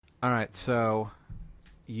All right, so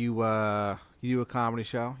you do a comedy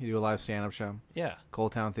show, you do a live stand-up show, Yeah.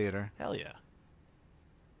 Cold Town Theater. Hell yeah.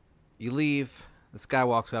 You leave. This guy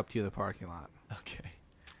walks up to you in the parking lot. Okay.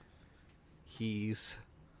 He's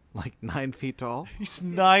like 9 feet tall. He's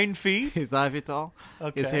 9 feet? He's 9 feet tall.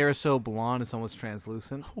 Okay. His hair is so blonde it's almost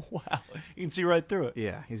translucent. Wow. You can see right through it.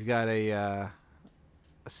 Yeah, he's got a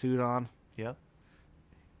suit on. Yeah.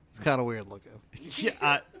 It's kind of weird looking.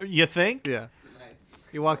 Yeah. You think? Yeah.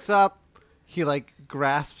 He walks up. He like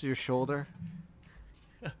grasps your shoulder.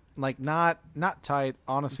 Like not tight.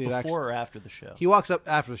 Honestly, it Before or after the show? he walks up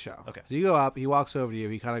after the show. Okay. So you go up. He walks over to you.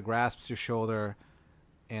 He kind of grasps your shoulder,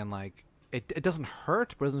 and like it doesn't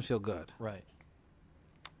hurt, but it doesn't feel good. Right.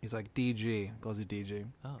 He's like DG. Goes to DG.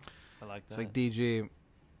 Oh, I like that. It's like DG.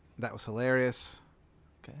 That was hilarious.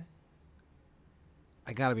 Okay.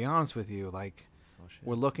 I got to be honest with you. Like Oh, shit.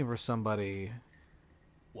 we're looking for somebody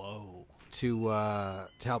Whoa. to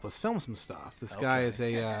help us film some stuff. This guy Okay. is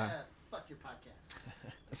a Fuck your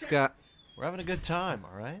podcast. this guy. We're having a good time,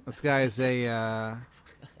 all right? This guy is a I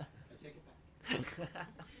take it back.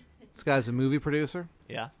 this guy's a movie producer.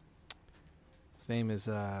 Yeah. His name is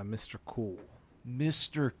Mr. Cool.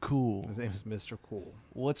 Mr. Cool. His name is Mr. Cool.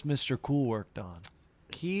 What's Mr. Cool worked on?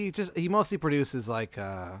 He mostly produces like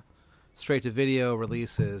straight to video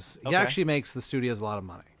releases. He Okay. actually makes the studios a lot of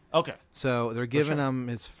money. Okay. So they're giving sure. him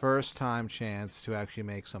his first time chance to actually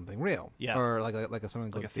make something real. Yeah. Or like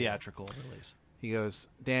something Like a theater. theatrical release. He goes,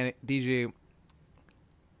 Danny, DG,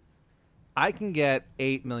 I can get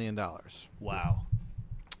 $8 million Wow.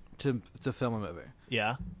 to film a movie.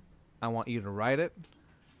 Yeah. I want you to write it.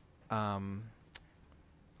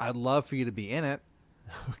 I'd love for you to be in it.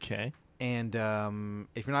 Okay. And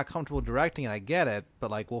if you're not comfortable directing it, I get it.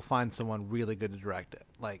 But like, we'll find someone really good to direct it.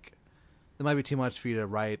 Like, it might be too much for you to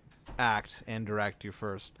write, act, and direct your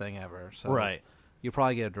first thing ever. So Right. you'll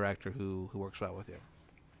probably get a director who works well with you.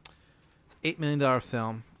 It's $8 million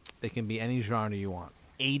film. It can be any genre you want.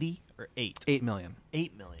 80 or 8? $8 million.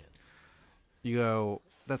 8 million. You go,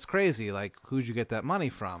 that's crazy. Like, who'd you get that money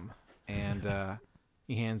from? And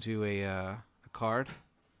he hands you a card.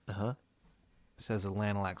 Uh-huh. It says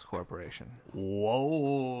Atlanta Corporation.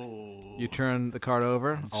 Whoa. You turn the card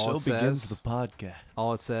over. And all so it begins says, the podcast.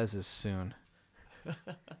 all it says is soon.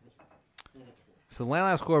 So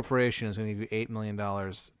Atlanta Corporation is going to give you $8 million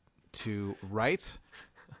to write,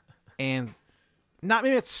 and not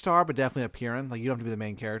maybe it's star, but definitely appear in. Like, you don't have to be the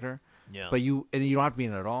main character. Yeah. But you don't have to be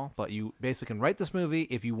in it at all. But you basically can write this movie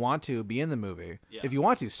if you want to be in the movie. Yeah. If you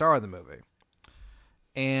want to star in the movie,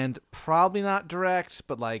 and probably not direct,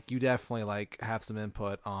 but like you definitely like have some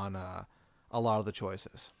input on a lot of the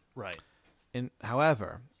choices. Right. And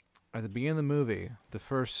however, at the beginning of the movie, the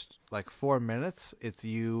first like 4 minutes, it's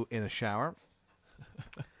you in a shower.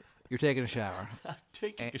 You're taking a shower.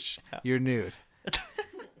 Taking And a shower. You're nude.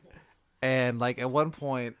 And like at one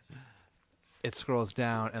point, it scrolls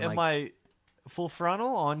down and Am I full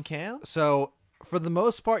frontal on cam? so for the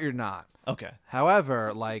most part, you're not. Okay.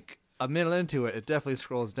 However, like a minute into it, it definitely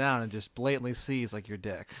scrolls down and just blatantly sees like your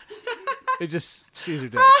dick. It just sees your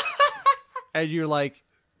dick, and you're like,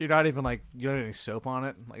 you're not even like you don't have any soap on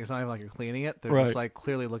it. Like it's not even like you're cleaning it. They're Right. just like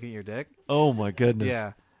clearly looking at your dick. Oh my goodness.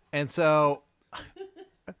 Yeah, and so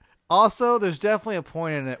also there's definitely a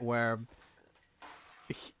point in it where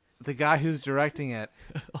the guy who's directing it,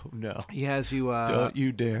 Oh no. he has you Don't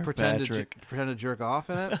you dare, pretend Patrick. to jerk off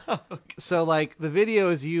in it. So like the video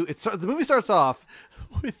is you. The movie starts off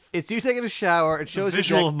With it's you taking a shower. It the shows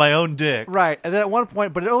visual your of dick, my own dick. right, and then at one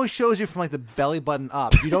point, but it only shows you from like the belly button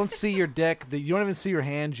up. You don't see your dick. You don't even see your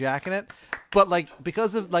hand jacking it. But like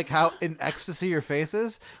because of like how in ecstasy your face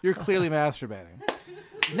is, you're clearly masturbating.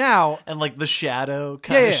 Now, And like the shadow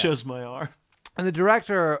kind of Yeah. shows my arm. and the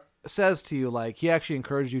director says to you like he actually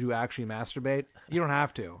encouraged you to actually masturbate. You don't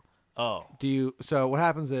have to. Oh. Do you? So what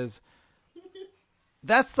happens is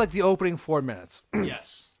that's like the opening 4 minutes.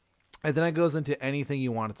 Yes. And then it goes into anything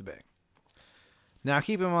you want it to be. Now,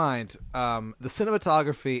 keep in mind, the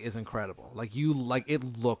cinematography is incredible. Like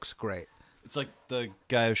it looks great. It's like the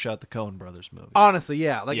guy who shot the Coen Brothers movie. Honestly,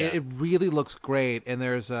 yeah. Like Yeah. It really looks great. And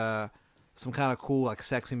there's some kind of cool, like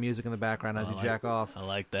sexy music in the background as you jack off I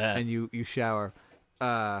like that. and you shower.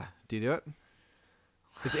 Do you do it?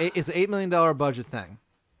 It's an $8 million budget thing.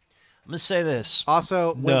 I'm gonna say this.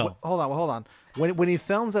 Also, No. hold on. When he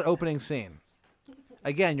films that opening scene,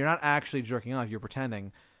 again, you're not actually jerking off. You're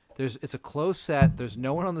pretending. It's a closed set. There's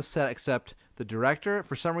no one on the set except the director.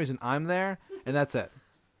 For some reason, I'm there, and that's it.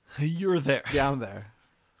 You're there. Yeah, I'm there.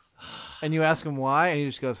 And you ask him why, and he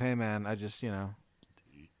just goes, "Hey, man, I just,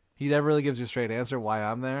 He never really gives you a straight answer why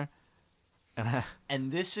I'm there. And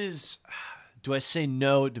And this is Do I say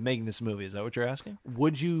no to making this movie? Is that what you're asking?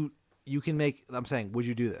 Would you? You can make. I'm saying, would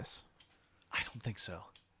you do this? I don't think so.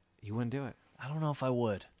 You wouldn't do it. I don't know if I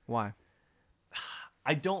would. Why?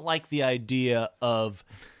 I don't like the idea of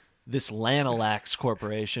this Lanalax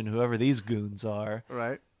Corporation, whoever these goons are,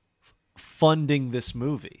 Right. funding this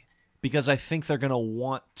movie. Because I think they're going to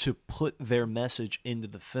want to put their message into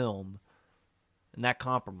the film, and that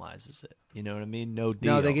compromises it. You know what I mean? No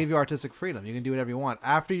deal. No, they gave you artistic freedom. You can do whatever you want.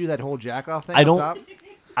 After you do that whole jack off thing, I up don't- top,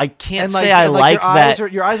 I can't and say I and, like your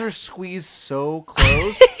that. Your eyes are squeezed so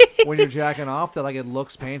close when you're jacking off that like it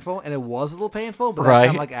looks painful, and it was a little painful, but that Right.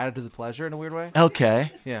 kind of like added to the pleasure in a weird way. Okay.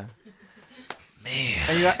 Yeah,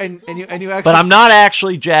 man. And you actually, But I'm not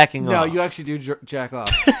actually jacking no, off. you actually do jack off,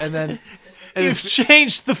 and then and You've it,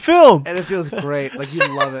 changed the film. and it feels great. Like you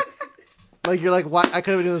love it. Like you're like, what? I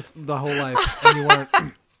could have been doing this the whole life, and you weren't.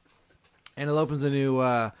 And it opens a new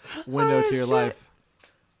window to your life.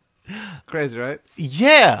 Crazy, right?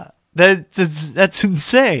 Yeah. That's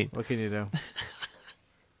insane. What can you do?